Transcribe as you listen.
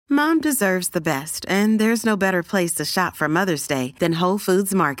Mom deserves the best, and there's no better place to shop for Mother's Day than Whole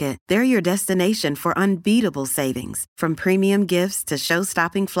Foods Market. They're your destination for unbeatable savings, from premium gifts to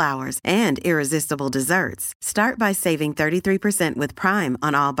show-stopping flowers and irresistible desserts. Start by saving 33% with Prime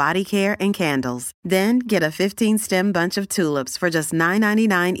on all body care and candles. Then get a 15-stem bunch of tulips for just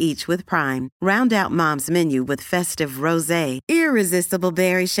 $9.99 each with Prime. Round out Mom's menu with festive rosé, irresistible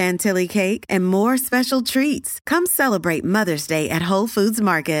berry chantilly cake, and more special treats. Come celebrate Mother's Day at Whole Foods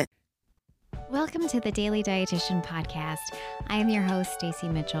Market. Welcome to the Daily Dietitian Podcast. I am your host, Stacey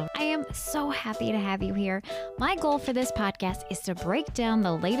Mitchell. I am so happy to have you here. My goal for this podcast is to break down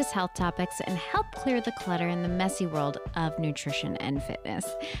the latest health topics and help clear the clutter in the messy world of nutrition and fitness.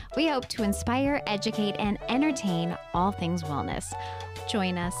 We hope to inspire, educate, and entertain all things wellness.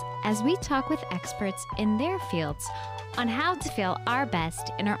 Join us as we talk with experts in their fields on how to feel our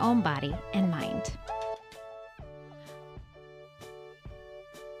best in our own body and mind.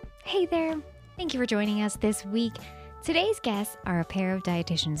 Hey there. Thank you for joining us this week. Today's guests are a pair of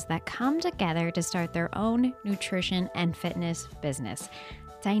dietitians that come together to start their own nutrition and fitness business.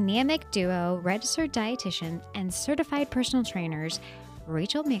 Dynamic duo, registered dietitian, and certified personal trainers,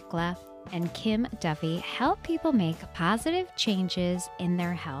 Rachel Miklya and Kim Duffy, help people make positive changes in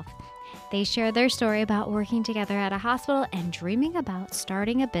their health. They share their story about working together at a hospital and dreaming about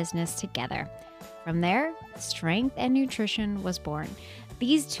starting a business together. From there, Strength and Nutrition was born.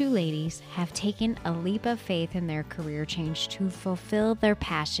 These two ladies have taken a leap of faith in their career change to fulfill their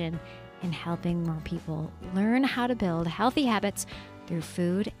passion in helping more people learn how to build healthy habits through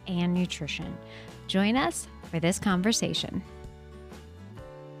food and nutrition. Join us for this conversation.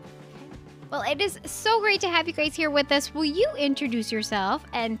 Well, it is so great to have you guys here with us. Will you introduce yourself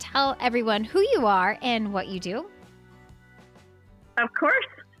and tell everyone who you are and what you do? Of course.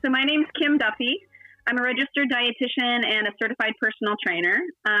 So my name's Kim Duffy. I'm a registered dietitian and a certified personal trainer.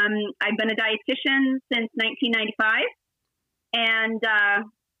 I've been a dietitian since 1995, and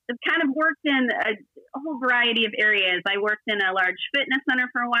I've kind of worked in a whole variety of areas. I worked in a large fitness center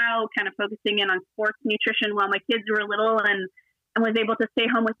for a while, kind of focusing in on sports nutrition while my kids were little, and was able to stay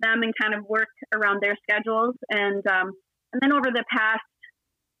home with them and kind of work around their schedules. And then over the past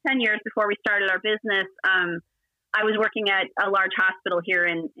 10 years before we started our business, I was working at a large hospital here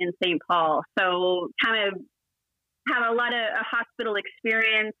in St. Paul. So kind of have a lot of hospital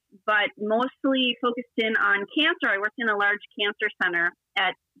experience, but mostly focused in on cancer. I worked in a large cancer center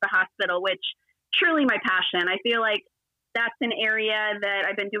at the hospital, which truly my passion. I feel like that's an area that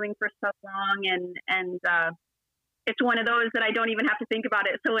I've been doing for so long, and it's one of those that I don't even have to think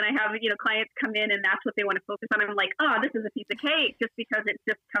about it. So when I have, clients come in and that's what they want to focus on, I'm like, oh, this is a piece of cake, just because it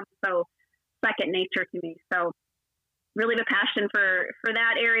just comes so second nature to me. So really the passion for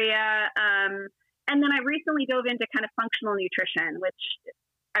that area. And then I recently dove into kind of functional nutrition, which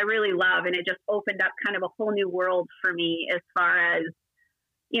I really love. And it just opened up kind of a whole new world for me as far as,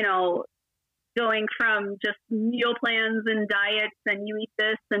 going from just meal plans and diets and you eat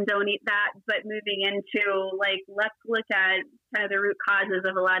this and don't eat that, but moving into let's look at kind of the root causes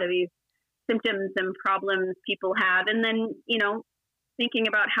of a lot of these symptoms and problems people have. And then, thinking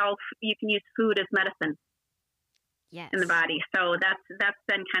about how you can use food as medicine. Yes. In the body. So that's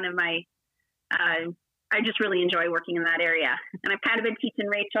been kind of my, I just really enjoy working in that area. And I've kind of been teaching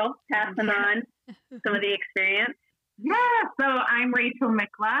Rachel, passing on some of the experience. Yeah, so I'm Rachel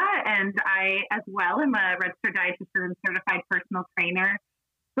Miklya, and I as well am a registered dietitian and certified personal trainer.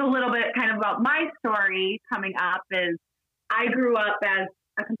 So a little bit kind of about my story coming up is I grew up as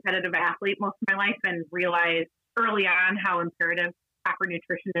a competitive athlete most of my life and realized early on how imperative proper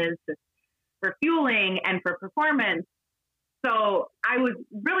nutrition is for fueling and for performance. So I was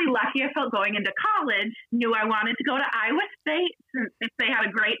really lucky. I felt going into college, knew I wanted to go to Iowa State since they had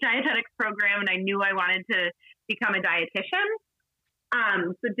a great dietetics program, and I knew I wanted to become a dietitian.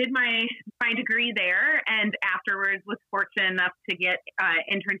 So did my degree there, and afterwards was fortunate enough to get an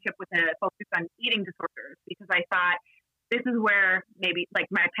internship with a focus on eating disorders, because I thought this is where maybe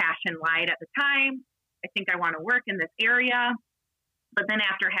my passion lied at the time. I think I want to work in this area. But then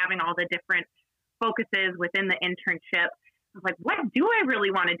after having all the different focuses within the internship, I was like, what do I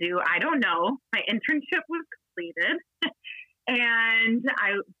really want to do? I don't know. My internship was completed and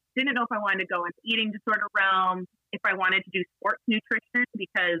I didn't know if I wanted to go into eating disorder realm, if I wanted to do sports nutrition,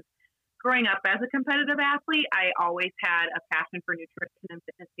 because growing up as a competitive athlete, I always had a passion for nutrition and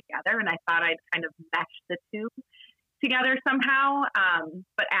fitness together. And I thought I'd kind of mesh the two together somehow.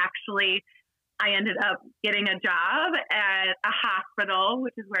 But actually, I ended up getting a job at a hospital,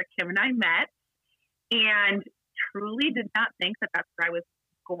 which is where Kim and I met, and truly did not think that that's where I was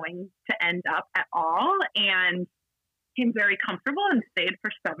going to end up at all. And became very comfortable and stayed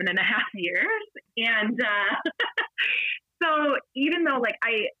for 7.5 years. And so even though like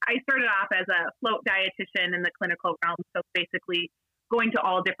I started off as a float dietitian in the clinical realm, so basically going to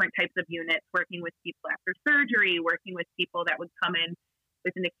all different types of units, working with people after surgery, working with people that would come in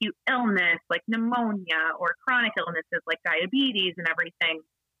with an acute illness like pneumonia or chronic illnesses like diabetes and everything.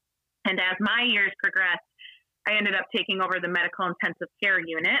 And as my years progressed, I ended up taking over the medical intensive care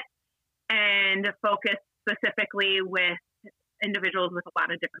unit and focused specifically with individuals with a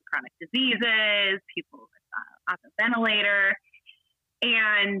lot of different chronic diseases, people on the ventilator.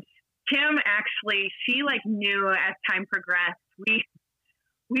 And Kim actually, she like knew as time progressed,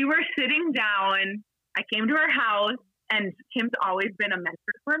 we were sitting down, I came to her house, and Kim's always been a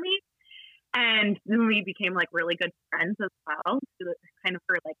mentor for me. And we became like really good friends as well. She was kind of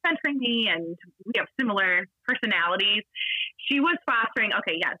her like mentoring me, and we have similar personalities. She was fostering.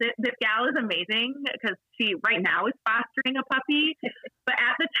 Okay, yeah, this gal is amazing because she right now is fostering a puppy, but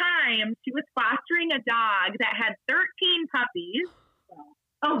at the time she was fostering a dog that had 13 puppies.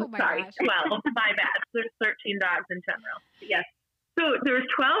 Oh sorry, gosh. 12. My bad. There's 13 dogs in general. Yes. So there was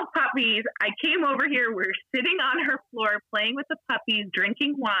 12 puppies. I came over here. We're sitting on her floor playing with the puppies,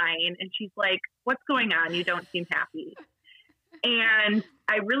 drinking wine. And she's like, "What's going on? You don't seem happy." And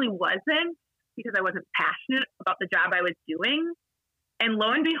I really wasn't, because I wasn't passionate about the job I was doing. And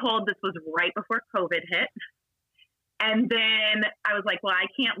lo and behold, this was right before COVID hit. And then I was like, well, I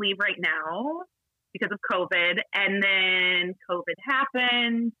can't leave right now because of COVID. And then COVID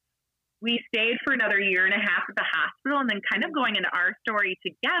happened. We stayed for another 1.5 years at the hospital, and then kind of going into our story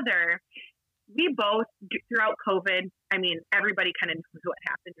together, we both, throughout COVID, I mean, everybody kind of knows what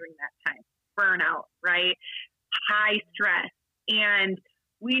happened during that time. Burnout, right? High stress. And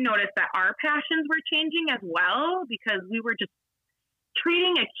we noticed that our passions were changing as well, because we were just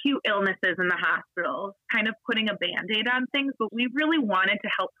treating acute illnesses in the hospital, kind of putting a Band-Aid on things, but we really wanted to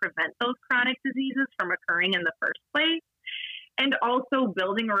help prevent those chronic diseases from occurring in the first place. And also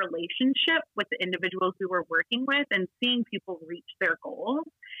building a relationship with the individuals we were working with and seeing people reach their goals.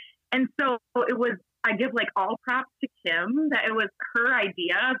 And so it was, I give like all props to Kim that it was her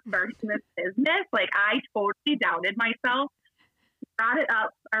idea of starting this business. Like I totally doubted myself, brought it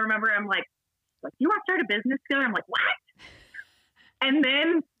up. I remember I'm like, you want to start a business together? I'm like, what? And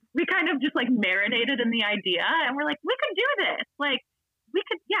then we kind of just like marinated in the idea, and we're like, we could do this. Like we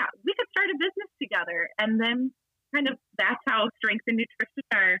could start a business together. And then kind of that's how Strength and Nutrition,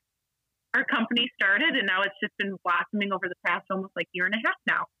 our company started, and now it's just been blossoming over the past almost like 1.5 years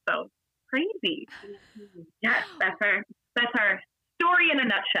now. So crazy. Yes, that's our story in a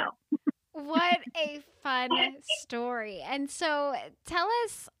nutshell. What a fun story. And so tell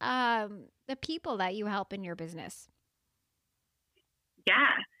us the people that you help in your business.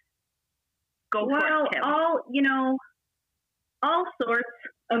 Yeah. Go for it, Kim. All sorts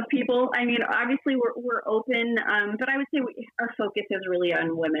of people. I mean, obviously we're open, but I would say our focus is really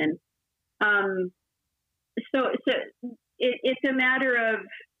on women. So it's a matter of,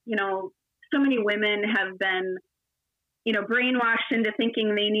 so many women have been, brainwashed into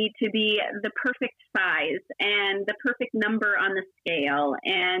thinking they need to be the perfect size and the perfect number on the scale.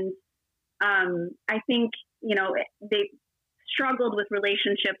 And I think, they struggled with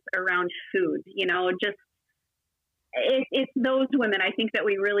relationships around food, it's those women I think that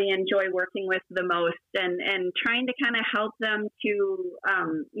we really enjoy working with the most, and trying to kind of help them to,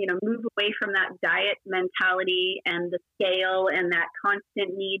 move away from that diet mentality and the scale and that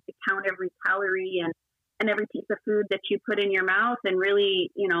constant need to count every calorie and every piece of food that you put in your mouth, and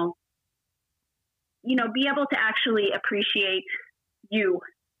really, be able to actually appreciate you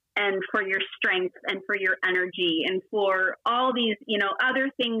and for your strength and for your energy and for all these, other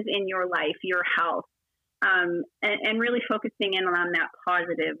things in your life, your health. And really focusing in on that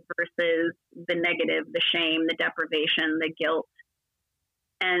positive versus the negative, the shame, the deprivation, the guilt,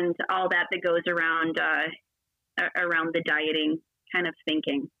 and all that goes around the dieting kind of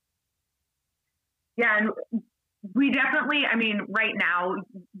thinking. Yeah, and we definitely, right now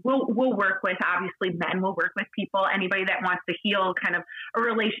we'll work with, obviously men, we'll work with people, anybody that wants to heal kind of a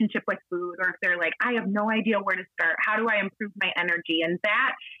relationship with food, or if they're like, I have no idea where to start. How do I improve my energy? And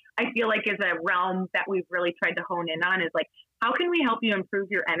that, I feel like, is a realm that we've really tried to hone in on, is like, how can we help you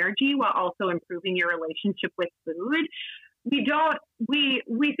improve your energy while also improving your relationship with food? We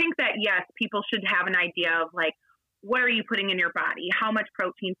think that, yes, people should have an idea of like, what are you putting in your body? How much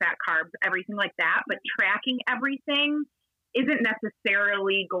protein, fat, carbs, everything like that. But tracking everything isn't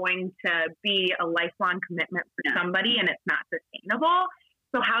necessarily going to be a lifelong commitment for somebody, and it's not sustainable.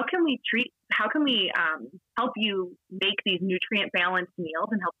 So how can we help you make these nutrient balanced meals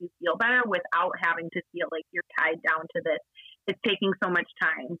and help you feel better without having to feel like you're tied down to this? It's taking so much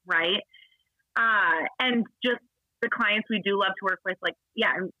time, right? And just the clients we do love to work with, like,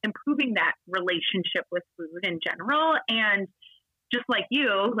 improving that relationship with food in general. And just like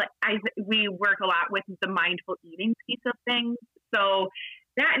you, we work a lot with the mindful eating piece of things. So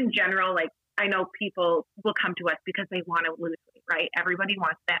that in general, like, I know people will come to us because they want to lose weight, right? Everybody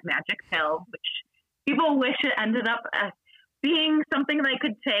wants that magic pill, which people wish it ended up being something they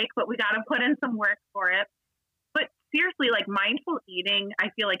could take, but we got to put in some work for it. But seriously, like, mindful eating, I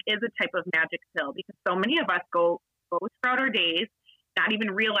feel like is a type of magic pill, because so many of us go throughout our days, not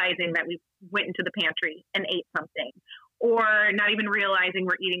even realizing that we went into the pantry and ate something, or not even realizing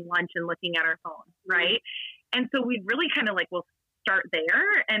we're eating lunch and looking at our phone, right? And so we really kind of like will start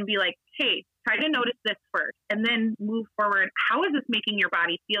there and be like, hey, try to notice this first, and then move forward. How is this making your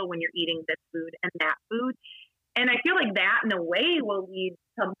body feel when you're eating this food and that food? And I feel like that in a way will lead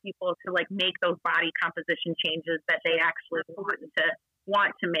some people to like make those body composition changes that they actually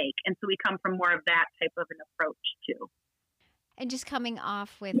want to make. And so we come from more of that type of an approach too. And just coming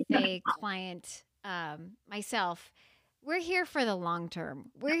off with a client, myself, we're here for the long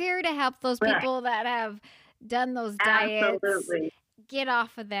term. We're here to help those people that have done those diets, get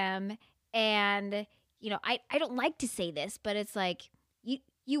off of them. And, I don't like to say this, but it's like,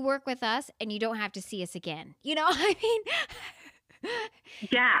 you work with us and you don't have to see us again. I mean,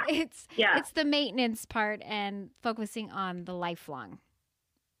 it's the maintenance part and focusing on the lifelong.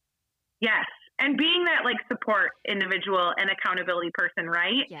 Yes. And being that like support individual and accountability person,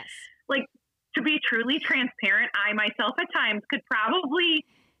 right? Yes. Like, to be truly transparent, I myself at times could probably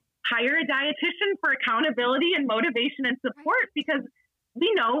hire a dietitian for accountability and motivation and support, because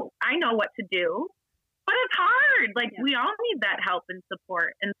I know what to do, but it's hard. Like, we all need that help and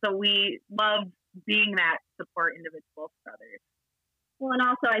support. And so we love being that support individual for others. Well, and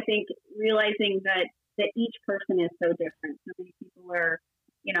also I think realizing that each person is so different. So many people are,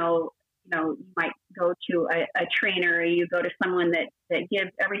 you might go to a trainer, or you go to someone that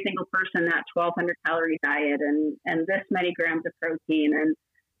gives every single person that 1,200 calorie diet and this many grams of protein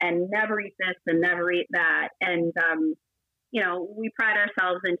and never eat this and never eat that. And, we pride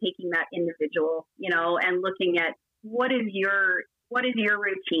ourselves in taking that individual, and looking at what is your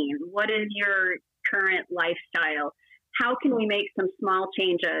routine? What is your current lifestyle? How can we make some small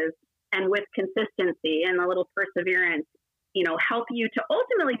changes, and with consistency and a little perseverance, help you to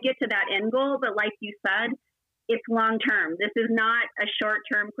ultimately get to that end goal? But like you said, it's long term. This is not a short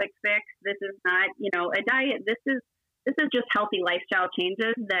term quick fix. This is not, a diet. This is just healthy lifestyle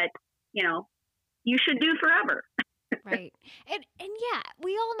changes that, you should do forever. Right. And yeah,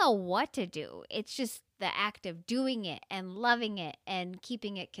 we all know what to do. It's just the act of doing it and loving it and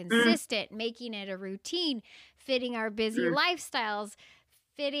keeping it consistent, making it a routine, fitting our busy lifestyles,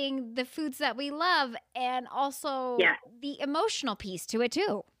 fitting the foods that we love, and also the emotional piece to it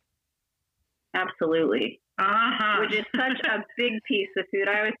too. Absolutely. Which is such a big piece of food.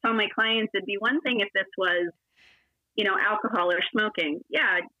 I always tell my clients it'd be one thing if this was, alcohol or smoking.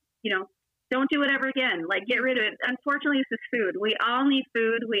 Yeah, don't do it ever again. Like, get rid of it. Unfortunately, this is food. We all need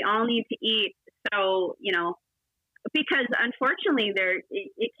food. We all need to eat. So, because unfortunately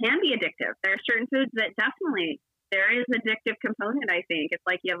it can be addictive. There are certain foods that definitely, there is addictive component, I think. It's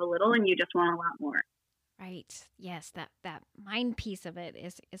like you have a little and you just want a lot more. Right. Yes, that mind piece of it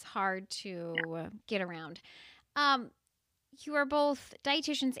is hard to get around. You are both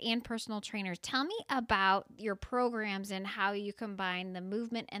dietitians and personal trainers. Tell me about your programs and how you combine the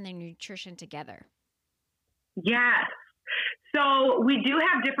movement and the nutrition together. Yes. So we do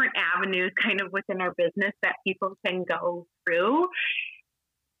have different avenues kind of within our business that people can go through.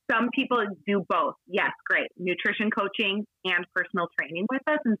 Some people do both. Yes, great. Nutrition coaching and personal training with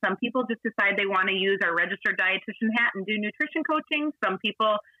us. And some people just decide they want to use our registered dietitian hat and do nutrition coaching. Some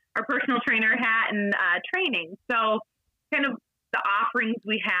people are personal trainer hat and training. So kind of the offerings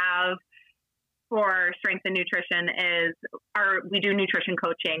we have for strength and nutrition we do nutrition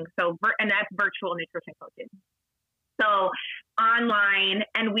coaching. So, and that's virtual nutrition coaching. So online,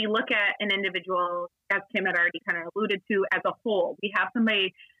 and we look at an individual, as Kim had already kind of alluded to, as a whole. We have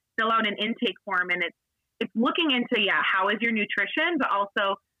somebody fill out an intake form, and it's looking into, how is your nutrition, but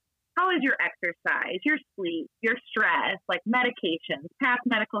also how is your exercise, your sleep, your stress, like medications, past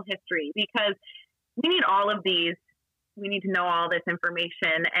medical history, because we need all of these. We need to know all this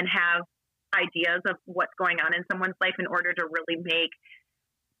information and have ideas of what's going on in someone's life in order to really make,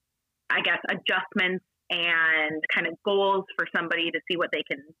 I guess, adjustments and kind of goals for somebody to see what they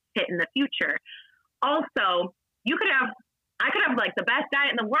can hit in the future. Also, you could have I could have like the best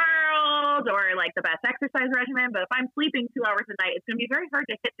diet in the world or like the best exercise regimen, but if I'm sleeping 2 hours a night, it's going to be very hard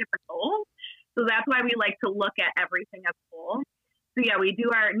to hit different goals. So that's why we like to look at everything as a whole. So yeah, we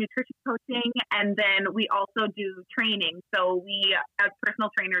do our nutrition coaching, and then we also do training. So we, as personal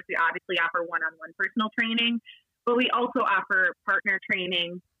trainers, we obviously offer one-on-one personal training, but we also offer partner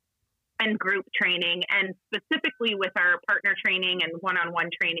training and group training. And specifically with our partner training and one-on-one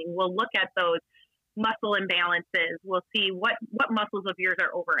training, we'll look at those muscle imbalances. We'll see what muscles of yours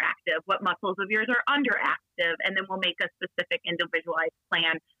are overactive, what muscles of yours are underactive, and then we'll make a specific individualized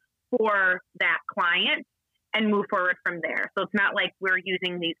plan for that client and move forward from there. So it's not like we're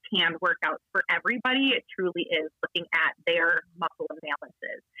using these canned workouts for everybody. It truly is looking at their muscle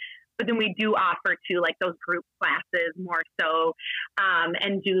imbalances. But then we do offer to like those group classes more so,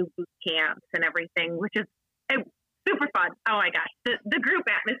 and do boot camps and everything, which is super fun. Oh my gosh. The group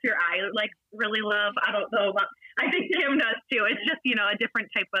atmosphere I like really love. I don't know about, I think Kim does too. It's just, you know, a different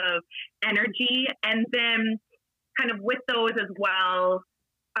type of energy. And then kind of with those as well,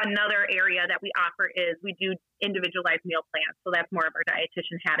 another area that we offer is we do individualized meal plans. So that's more of our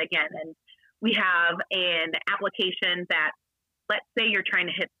dietitian hat again. And we have an application that, let's say you're trying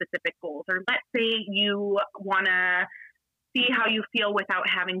to hit specific goals, or let's say you want to see how you feel without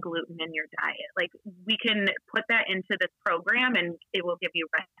having gluten in your diet. Like, we can put that into this program and it will give you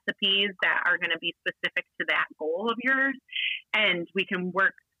recipes that are going to be specific to that goal of yours. And we can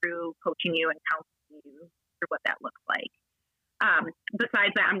work through coaching you and counseling you through what that looks like.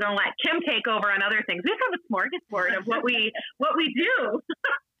 Besides that, I'm going to let Kim take over on other things. We have a smorgasbord of what we do.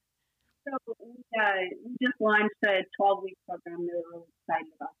 So we just launched a 12-week program that we're really excited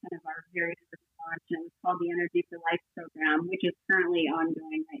about, kind of our very first launch, and it's called the Energy for Life program, which is currently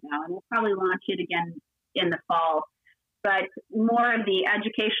ongoing right now. And we'll probably launch it again in the fall. But more of the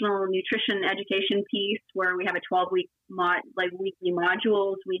educational nutrition education piece, where we have a 12-week weekly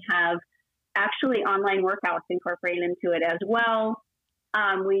modules. We have actually online workouts incorporated into it as well.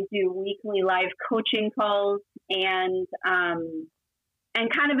 We do weekly live coaching calls and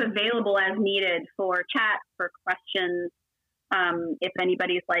kind of available as needed for chat, for questions. If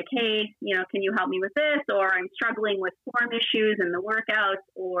anybody's like, hey, you know, can you help me with this? Or I'm struggling with form issues in the workouts,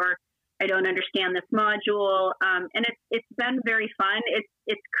 or I don't understand this module. And it's been very fun.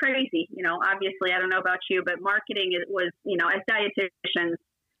 It's crazy. You know, obviously, I don't know about you, but marketing was, you know, as dietitians,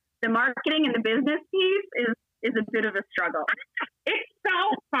 the marketing and the business piece is a bit of a struggle. It's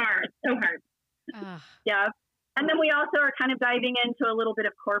so hard. Yeah. And then we also are kind of diving into a little bit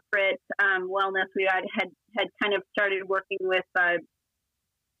of corporate wellness. We had kind of started working with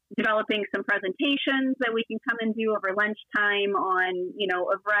developing some presentations that we can come and do over lunchtime on, you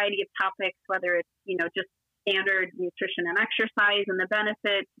know, a variety of topics, whether it's, you know, just standard nutrition and exercise and the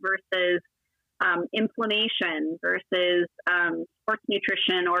benefits versus inflammation versus sports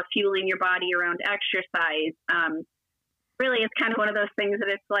nutrition or fueling your body around exercise. Really, it's kind of one of those things that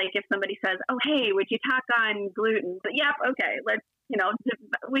it's like if somebody says, oh, hey, would you talk on gluten? But yep, okay, let's, you know,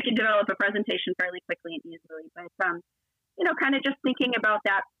 we can develop a presentation fairly quickly and easily. But, you know, kind of just thinking about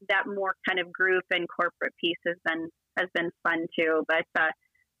that more kind of group and corporate piece has been fun too. But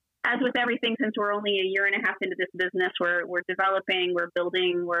as with everything, since we're only a year and a half into this business, we're developing, we're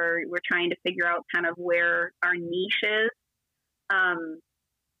building, we're trying to figure out kind of where our niche is.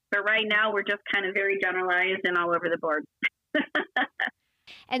 But right now, we're just kind of very generalized and all over the board.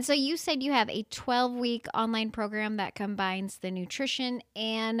 And so you said you have a 12-week online program that combines the nutrition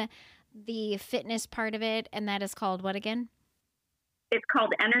and the fitness part of it, and that is called what again? It's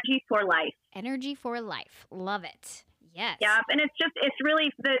called Energy for Life. Energy for Life. Love it. Yes. Yeah, and it's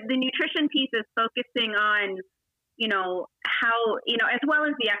really, the nutrition piece is focusing on, you know, how, you know, as well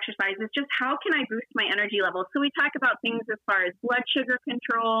as the exercise, it's just how can I boost my energy levels? So we talk about things as far as blood sugar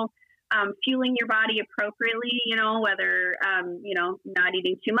control, fueling your body appropriately, you know, whether, you know, not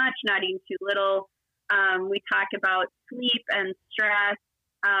eating too much, not eating too little. We talk about sleep and stress,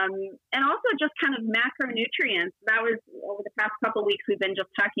 and also just kind of macronutrients. That was over the past couple of weeks, we've been just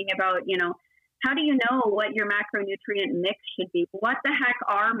talking about, you know, how do you know what your macronutrient mix should be? What the heck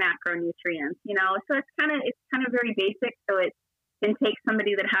are macronutrients? You know, so it's kind of very basic. So it can take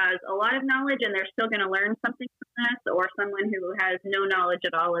somebody that has a lot of knowledge and they're still going to learn something from this, or someone who has no knowledge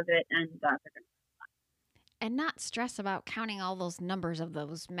at all of it and they're going to. And not stress about counting all those numbers of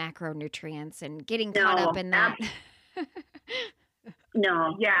those macronutrients and getting caught up in that.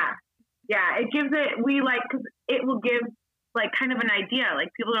 No. Yeah. It gives it, because it will give like kind of an idea. Like,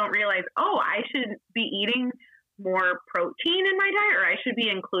 people don't realize, oh, I should be eating more protein in my diet, or I should be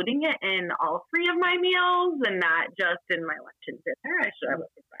including it in all three of my meals and not just in my lunch and dinner. I should have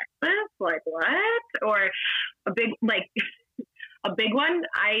it for breakfast. Like, what? Or a big, like,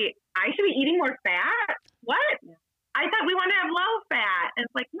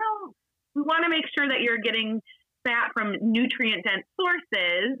 getting fat from nutrient-dense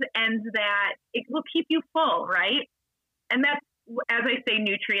sources and that it will keep you full, right? And that's, as I say,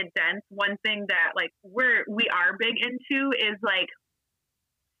 nutrient-dense. One thing that, like, we are big into is, like,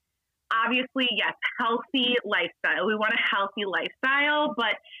 obviously, yes, healthy lifestyle. We want a healthy lifestyle,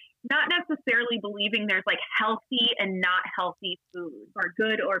 but not necessarily believing there's, like, healthy and not healthy foods. Or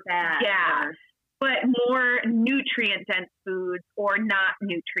good or bad. Yeah. But more nutrient-dense foods or not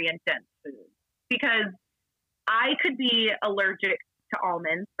nutrient-dense foods. Because I could be allergic to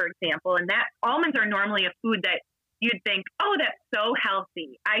almonds, for example, and that almonds are normally a food that you'd think, oh, that's so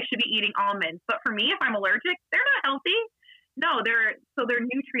healthy. I should be eating almonds. But for me, if I'm allergic, they're not healthy. No, they're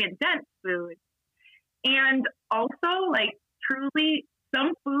nutrient-dense foods. And also, like, truly,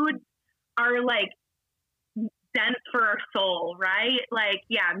 some foods are, like, dense for our soul, right? Like,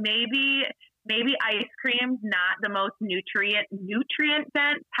 yeah, maybe ice cream's not the most nutrient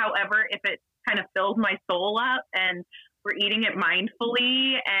dense. However, if it kind of fills my soul up and we're eating it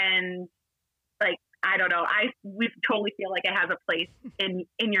mindfully and, like, I don't know, we totally feel like it has a place in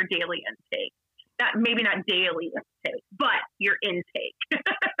your daily intake. That maybe not daily intake, but your intake.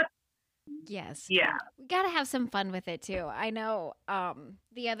 Yes. Yeah. We got to have some fun with it too. I know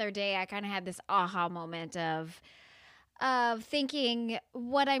the other day I kind of had this aha moment of thinking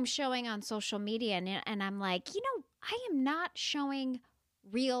what I'm showing on social media. And I'm like, I am not showing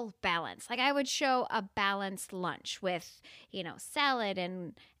real balance. Like, I would show a balanced lunch with, salad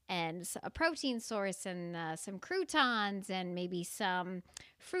and a protein source and some croutons and maybe some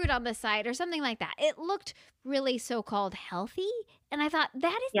fruit on the side or something like that. It looked really so-called healthy. And I thought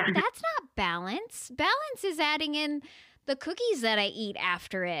that's not balance. Balance is adding in the cookies that I eat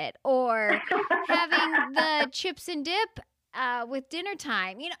after it or having the chips and dip with dinner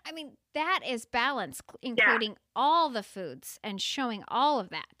time. That is balance, including all the foods and showing all of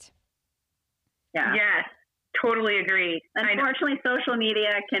that. Yeah. Yes. Totally agree. Unfortunately, social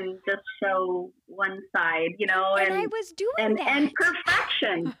media can just show one side, and I was doing that. And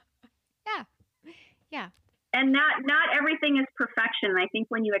perfection. Yeah. And not everything is perfection. I think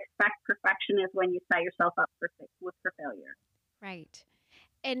when you expect perfection is when you set yourself up for failure. Right.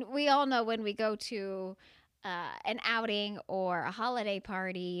 And we all know when we go to an outing or a holiday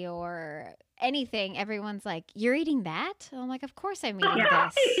party or anything, everyone's like, "You're eating that?" I'm like, "Of course I'm eating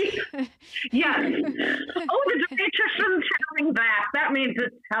this." Yes. Oh, the dietitian's having that. That means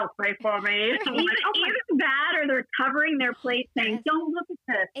it's healthy for me. Either that or they're covering their plate saying, "Don't look at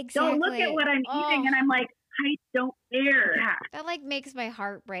this. Exactly. Don't look at what I'm eating." And I'm like, I don't care. Yeah. That like makes my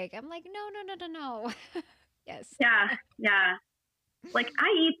heart break. I'm like, no. Yes. Yeah. Like, I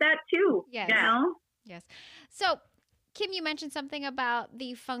eat that too. Yes. Yes. So, Kim, you mentioned something about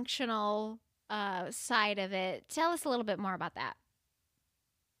the functional side of it. Tell us a little bit more about that.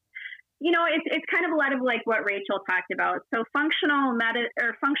 It's kind of a lot of like what Rachel talked about. So functional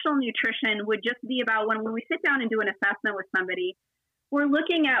nutrition would just be about when we sit down and do an assessment with somebody, we're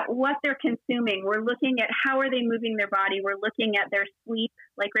looking at what they're consuming. We're looking at how are they moving their body. We're looking at their sleep,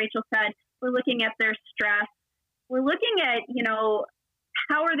 like Rachel said. We're looking at their stress. We're looking at,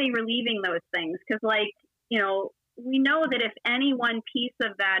 how are they relieving those things? Because, we know that if any one piece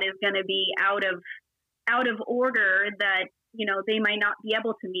of that is going to be out of order, that, they might not be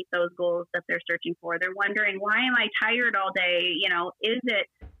able to meet those goals that they're searching for. They're wondering, why am I tired all day? Is it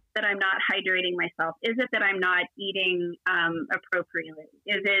that I'm not hydrating myself? Is it that I'm not eating appropriately?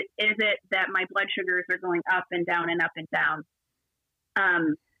 Is it that my blood sugars are going up and down and up and down?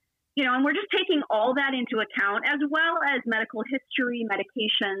 And we're just taking all that into account, as well as medical history,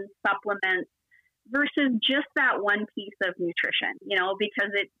 medication, supplements, versus just that one piece of nutrition,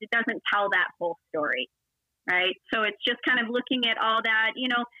 because it doesn't tell that whole story, right? So it's just kind of looking at all that,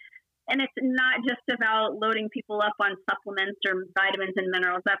 and it's not just about loading people up on supplements or vitamins and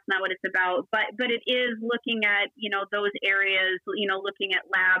minerals. That's not what it's about. But it is looking at, those areas, looking at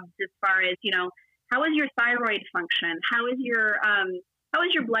labs as far as, how is your thyroid function? How is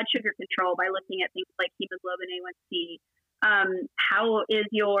your blood sugar control by looking at things like hemoglobin A1C? How is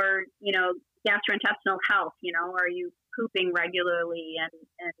your, gastrointestinal health? Are you pooping regularly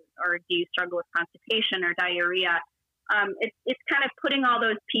or do you struggle with constipation or diarrhea? It's kind of putting all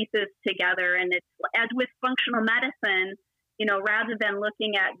those pieces together. And it's as with functional medicine, rather than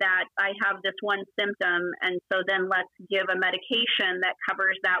looking at that, I have this one symptom, and so then let's give a medication that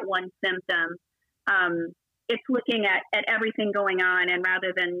covers that one symptom. It's looking at everything going on, and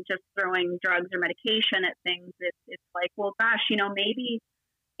rather than just throwing drugs or medication at things, it's like, well, gosh, maybe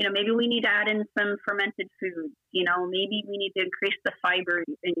we need to add in some fermented foods. Maybe we need to increase the fiber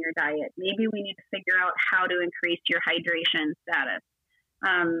in your diet. Maybe we need to figure out how to increase your hydration status.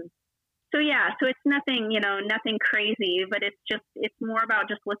 So it's nothing, nothing crazy, but it's more about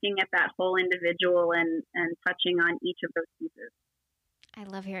just looking at that whole individual and touching on each of those pieces. I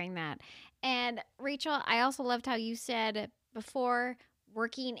love hearing that. And Rachel, I also loved how you said before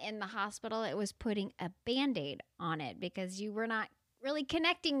working in the hospital, it was putting a Band-Aid on it because you were not really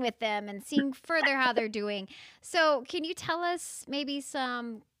connecting with them and seeing further how they're doing. So can you tell us maybe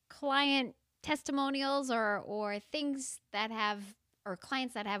some client testimonials or things that have, or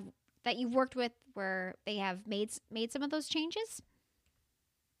clients that you've worked with where they have made some of those changes?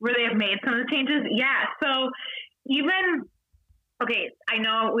 Where they have made some of the changes? Yeah. So okay, I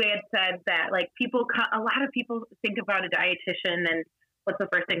know we had said that like a lot of people think about a dietitian and what's the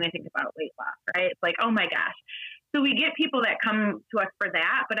first thing they think about? Weight loss, right? It's like, oh my gosh. So we get people that come to us for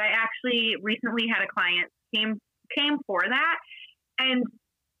that, but I actually recently had a client came for that and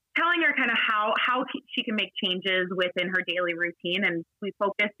telling her kind of how she can make changes within her daily routine. And we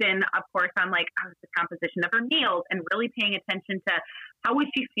focused in, of course, on like the composition of her meals and really paying attention to how was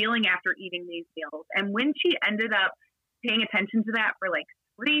she feeling after eating these meals. And when she ended up paying attention to that for like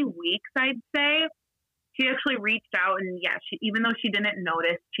 3 weeks, I'd say, she actually reached out and even though she didn't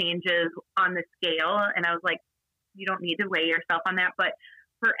notice changes on the scale, and I was like, you don't need to weigh yourself on that, but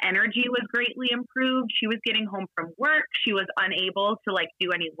her energy was greatly improved. She was getting home from work. She was unable to like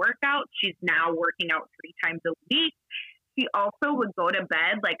do any workouts. She's now working out 3 times a week. She also would go to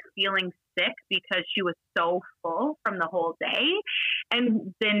bed like feeling sick because she was so full from the whole day.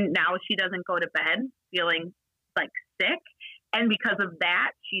 And then now she doesn't go to bed feeling like sick. And because of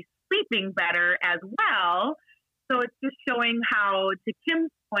that, she's sleeping better as well. So it's just showing how, to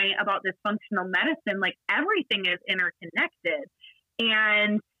Kim's point about this functional medicine, like everything is interconnected.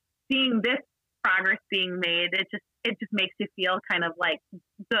 And seeing this progress being made, it just makes you feel kind of like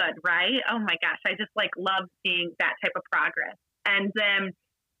good, right? Oh my gosh, I just like love seeing that type of progress. And then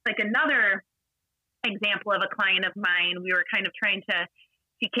like another example of a client of mine, we were kind of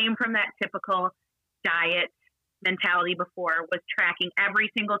she came from that typical diet mentality before, was tracking every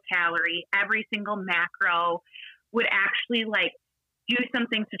single calorie, every single macro, would actually like do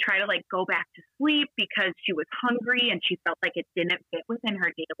something to try to like go back to sleep because she was hungry and she felt like it didn't fit within her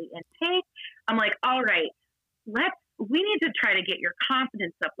daily intake. I'm like, all right, we need to try to get your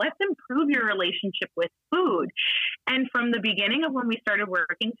confidence up. Let's improve your relationship with food. And from the beginning of when we started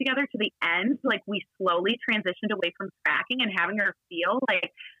working together to the end, like we slowly transitioned away from tracking and having her feel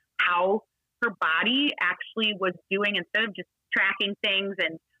like how her body actually was doing instead of just tracking things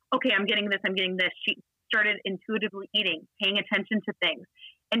and, okay, I'm getting this. She started intuitively eating, paying attention to things.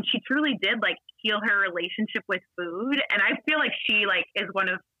 And she truly did like heal her relationship with food. And I feel like she like is one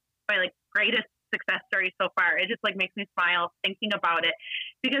of my like greatest success stories so far. It just like makes me smile thinking about it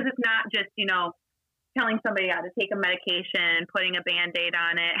because it's not just, telling somebody how to take a medication, putting a Band-Aid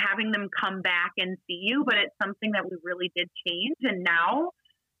on it, having them come back and see you, but it's something that we really did change. And now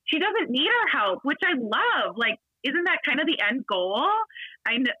she doesn't need our help, which I love. Like, isn't that kind of the end goal?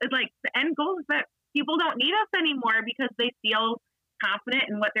 Like the end goal is that people don't need us anymore because they feel confident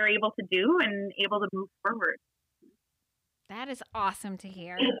in what they're able to do and able to move forward. That is awesome to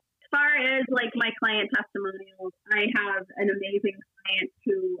hear. As far as like my client testimonials, I have an amazing client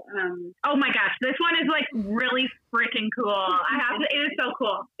who, oh my gosh, this one is like really freaking cool. It is so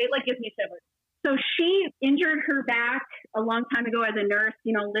cool. It like gives me shivers. So she injured her back a long time ago as a nurse,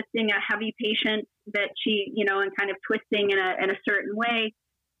 lifting a heavy patient that she, and kind of twisting in a certain way,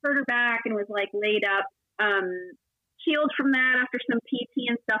 hurt her back and was like laid up, healed from that after some PT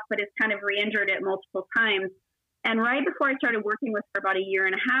and stuff, but has kind of re-injured it multiple times. And right before I started working with her about 1.5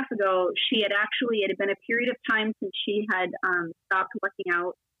 years ago, it had been a period of time since she had stopped working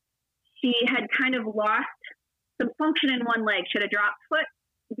out. She had kind of lost some function in one leg. She had a dropped foot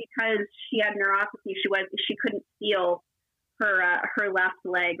because she had neuropathy. She couldn't feel her left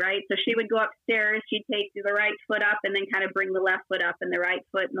leg, right? So she would go upstairs, she'd take the right foot up and then kind of bring the left foot up and the right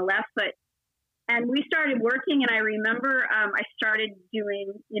foot and the left foot. And we started working, and I remember I started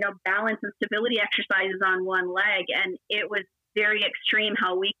doing, balance and stability exercises on one leg, and it was very extreme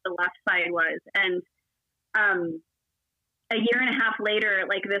how weak the left side was. And 1.5 years later,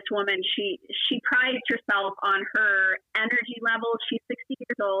 like this woman, she prides herself on her energy levels. She's 60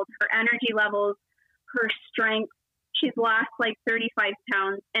 years old. Her energy levels, her strength. She's lost like 35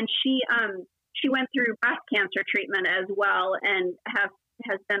 pounds, and she went through breast cancer treatment as well, and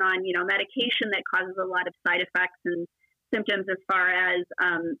has been on, medication that causes a lot of side effects and symptoms as far as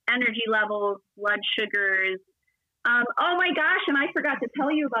energy levels, blood sugars. Oh my gosh, and I forgot to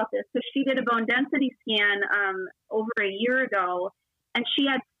tell you about this. So she did a bone density scan over 1 year ago, and she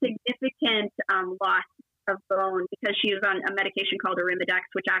had significant loss of bone because she was on a medication called Arimidex,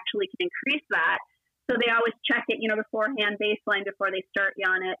 which actually can increase that. So they always check it, beforehand, baseline before they start you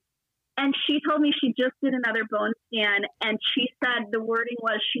on it. And she told me she just did another bone scan, and she said the wording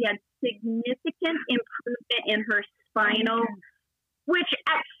was she had significant improvement in her spinal, which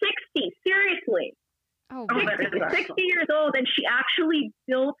at 60, seriously, 60 years old, and she actually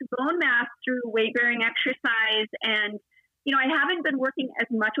built bone mass through weight-bearing exercise. And, I haven't been working as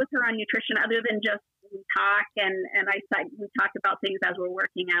much with her on nutrition other than just we talk, and we talk about things as we're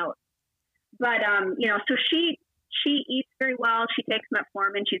working out. But, so she eats very well. She takes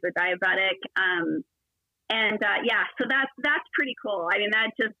metformin. She's a diabetic. So that's pretty cool. I mean,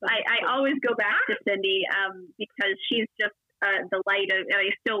 I always go back to Cindy, because she's just the light of,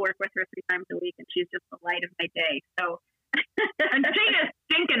 I still work with her 3 times a week, and she's just the light of my day. So, and she is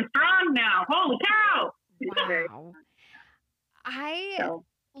stinking strong now. Holy cow. Wow.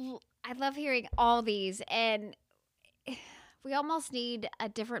 I love hearing all these, and we almost need a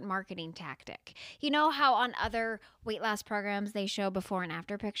different marketing tactic. You know how on other weight loss programs they show before and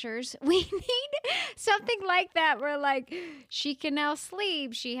after pictures? We need something like that where, like, she can now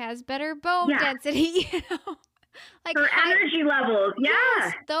sleep, she has better bone density, like her energy levels.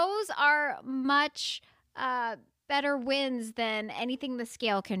 Yes, those are much better wins than anything the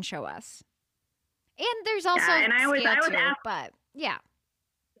scale can show us. And there's also and I always ask, but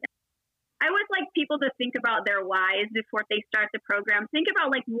I would like people to think about their whys before they start the program. Think about,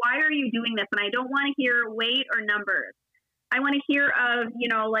 like, why are you doing this? And I don't want to hear weight or numbers. I want to hear of,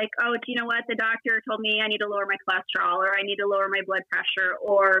 like, oh, do you know what? The doctor told me I need to lower my cholesterol, or I need to lower my blood pressure,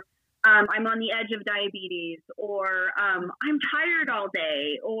 or I'm on the edge of diabetes, or I'm tired all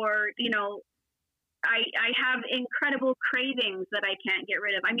day, or, I have incredible cravings that I can't get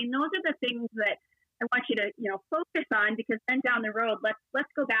rid of. I mean, those are the things that I want you to, focus on, because then down the road,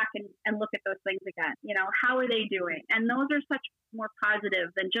 let's go back and look at those things again. How are they doing? And those are such more positive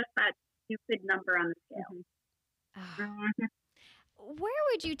than just that stupid number on the scale. Where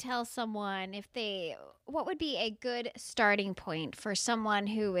would you tell someone what would be a good starting point for someone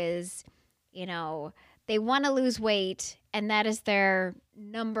who is, they want to lose weight and that is their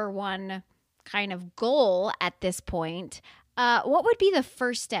number one kind of goal at this point? What would be the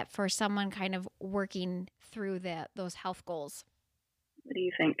first step for someone kind of working through those health goals? What do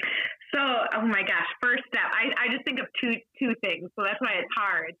you think? So, oh my gosh, first step. I just think of two things, so that's why it's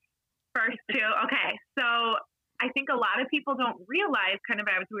hard. First two, okay. So I think a lot of people don't realize, kind of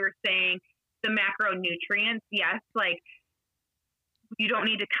as we were saying, the macronutrients. Yes, like you don't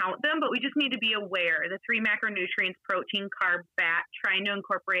need to count them, but we just need to be aware. The 3 macronutrients, protein, carb, fat, trying to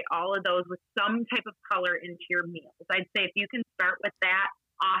incorporate all of those with some type of color into your meals. I'd say if you can start with that,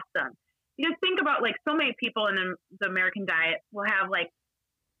 awesome. Because think about, like, so many people in the American diet will have, like,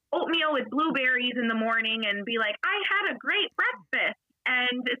 oatmeal with blueberries in the morning and be like, I had a great breakfast.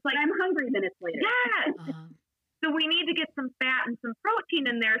 And it's like, I'm hungry minutes later. Yes. So we need to get some fat and some protein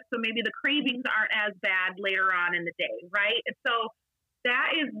in there so maybe the cravings aren't as bad later on in the day, right? And so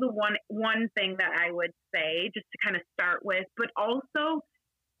that is the one thing that I would say, just to kind of start with, but also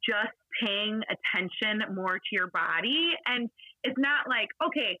just paying attention more to your body. And it's not like,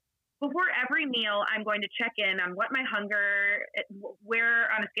 okay, before every meal, I'm going to check in on what my hunger, where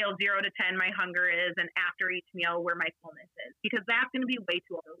on a scale of 0 to 10 my hunger is, and after each meal, where my fullness is, because that's going to be way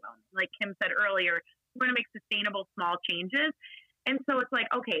too overwhelming. Like Kim said earlier, we're going to make sustainable small changes. And so it's like,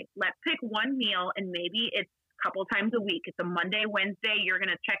 okay, let's pick one meal, and maybe it's couple times a week. It's a Monday, Wednesday. You're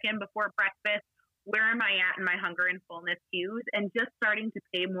going to check in before breakfast. Where am I at in my hunger and fullness cues? And just starting to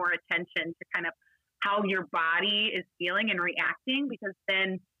pay more attention to kind of how your body is feeling and reacting, because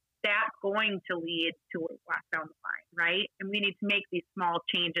then that's going to lead to weight loss down the line, right? And we need to make these small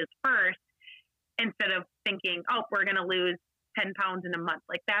changes first instead of thinking, oh, we're going to lose 10 pounds in a month.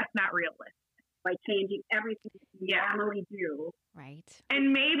 Like, that's not realistic. By changing everything we normally do. Right. And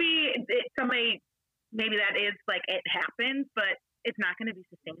maybe maybe that is like it happens, but it's not going to be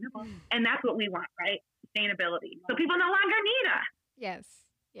sustainable. And that's what we want, right? Sustainability. So people no longer need us.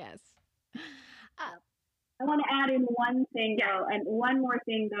 Yes. I want to add in one thing, though, and one more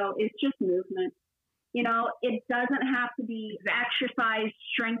thing, though, is just movement. It doesn't have to be exercise,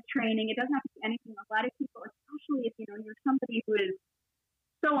 strength training. It doesn't have to be anything. A lot of people, especially if, you're somebody who is,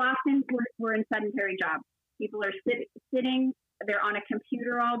 so often we're in sedentary jobs. People are sitting, they're on a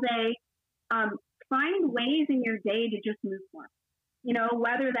computer all day. Find ways in your day to just move more.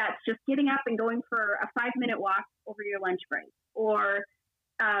 Whether that's just getting up and going for a 5-minute walk over your lunch break, or,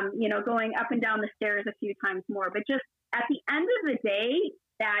 going up and down the stairs a few times more. But just at the end of the day,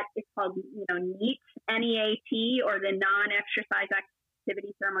 that is called, NEAT, N-E-A-T, or the non-exercise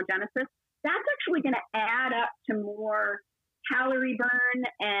activity thermogenesis. That's actually going to add up to more calorie burn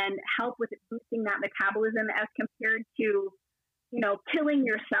and help with boosting that metabolism as compared to, killing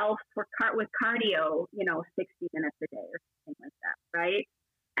yourself with cardio, 60 minutes a day or something like that, right?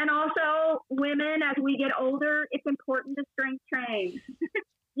 And also, women, as we get older, it's important to strength train.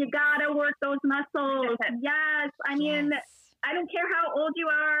 You gotta work those muscles. Yes. I mean, I don't care how old you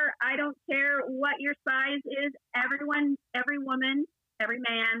are. I don't care what your size is. Everyone, every woman, every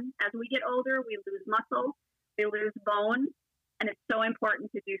man, as we get older, we lose muscle, we lose bone, and it's so important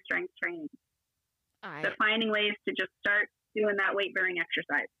to do strength training. So finding ways to just start doing that weight-bearing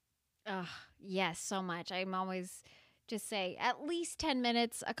exercise. Oh, yes, so much. I'm always just say at least 10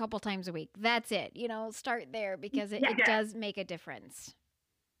 minutes a couple times a week. That's it. Start there because it does make a difference.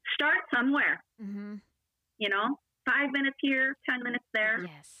 Start somewhere. Mm-hmm. 5 minutes here, 10 minutes there.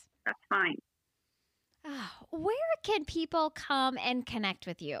 Yes. That's fine. Where can people come and connect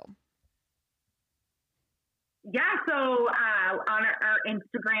with you? Yeah, so on our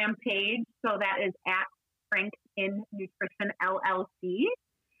Instagram page, so that is at Strength in Nutrition LLC.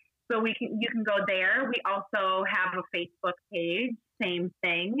 So you can go there. We also have a Facebook page, same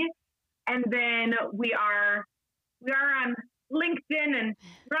thing. And then we are on LinkedIn and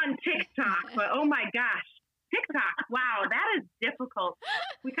we're on TikTok. But oh my gosh, TikTok! Wow, that is difficult.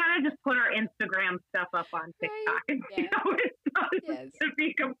 We kind of just put our Instagram stuff up on TikTok, and to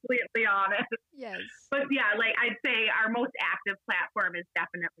be completely honest. Yes. But yeah, I'd say our most active platform is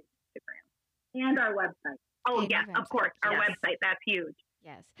definitely Instagram and our website. Oh yeah, of course, our website. That's huge.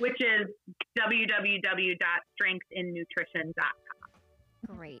 Yes. Which is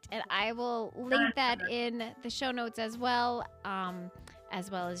www.strengthinnutrition.com. Great. And I will link that in the show notes as well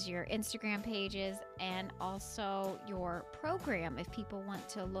as your Instagram pages and also your program if people want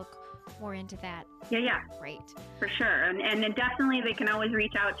to look more into that. Yeah. Great. For sure. And then definitely they can always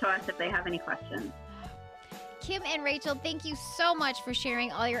reach out to us if they have any questions. Kim and Rachel, thank you so much for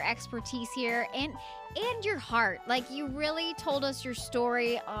sharing all your expertise here and your heart. You really told us your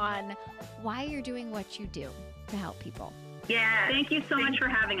story on why you're doing what you do to help people. Yeah. Thank you so much for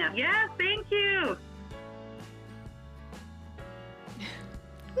having us. Yes, thank you.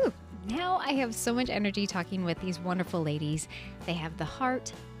 Whew. Now I have so much energy talking with these wonderful ladies. They have the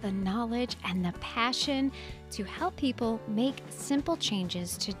heart, the knowledge, and the passion to help people make simple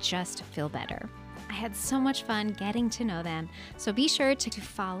changes to just feel better. I had so much fun getting to know them, so be sure to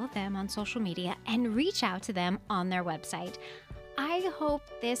follow them on social media and reach out to them on their website. I hope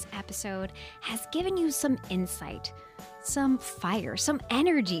this episode has given you some insight, some fire, some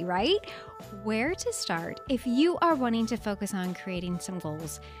energy, right? Where to start if you are wanting to focus on creating some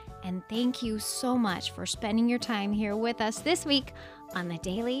goals. And thank you so much for spending your time here with us this week on the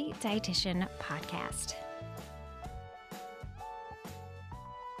Daily Dietitian Podcast.